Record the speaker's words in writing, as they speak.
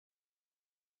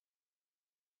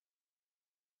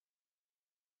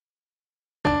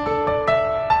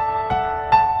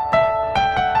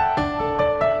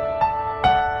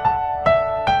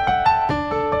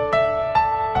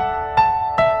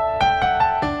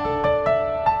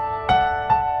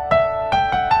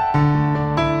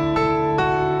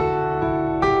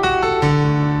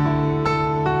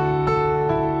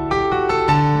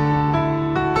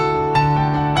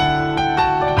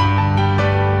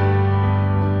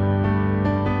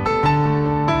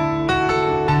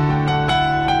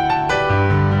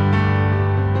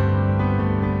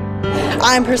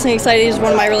I'm personally excited. He's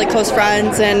one of my really close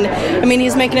friends, and I mean,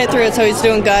 he's making it through it, so he's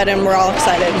doing good, and we're all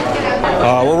excited.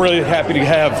 We're really happy to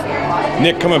have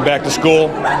Nick coming back to school.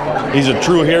 He's a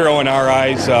true hero in our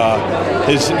eyes.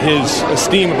 His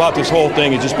esteem about this whole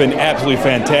thing has just been absolutely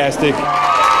fantastic.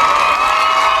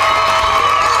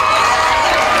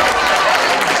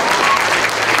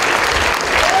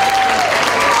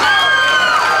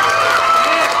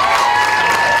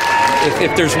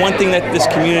 If there's one thing that this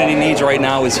community needs right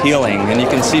now is healing, and you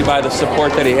can see by the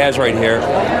support that he has right here.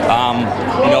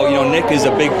 Nick is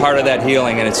a big part of that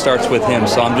healing, and it starts with him.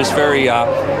 So I'm just very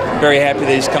happy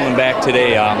that he's coming back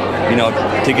today.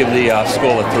 To give the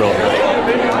school a thrill.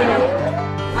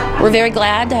 We're very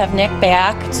glad to have Nick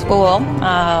back at school.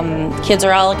 Kids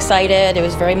are all excited. It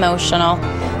was very emotional.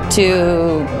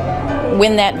 To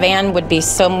win that van would be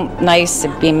so nice.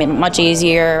 It'd be much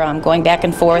easier going back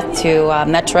and forth to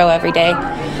Metro every day.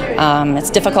 It's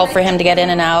difficult for him to get in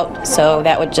and out, so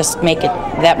that would just make it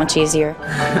that much easier.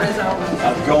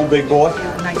 How's it going, big boy?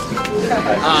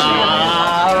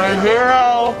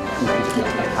 Hero.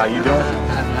 How you doing?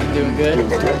 I'm doing good.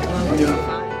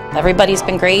 Everybody's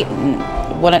been great, and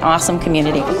what an awesome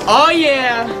community. Oh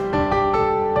yeah.